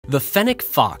The fennec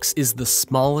fox is the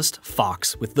smallest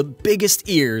fox with the biggest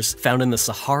ears found in the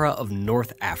Sahara of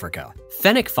North Africa.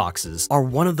 Fennec foxes are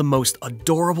one of the most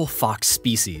adorable fox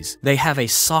species. They have a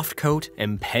soft coat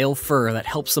and pale fur that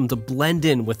helps them to blend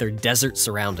in with their desert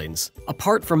surroundings.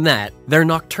 Apart from that, their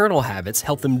nocturnal habits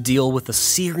help them deal with the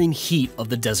searing heat of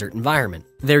the desert environment.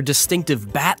 Their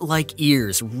distinctive bat-like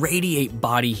ears radiate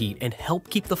body heat and help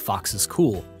keep the foxes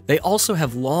cool. They also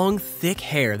have long, thick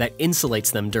hair that insulates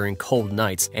them during cold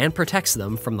nights and protects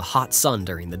them from the hot sun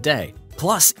during the day.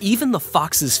 Plus, even the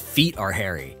fox's feet are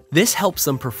hairy. This helps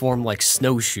them perform like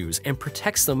snowshoes and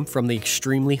protects them from the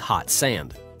extremely hot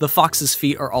sand. The fox's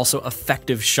feet are also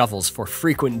effective shovels for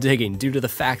frequent digging due to the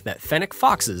fact that fennec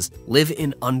foxes live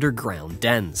in underground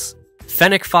dens.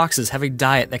 Fennec foxes have a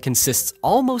diet that consists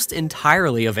almost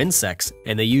entirely of insects,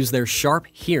 and they use their sharp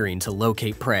hearing to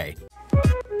locate prey.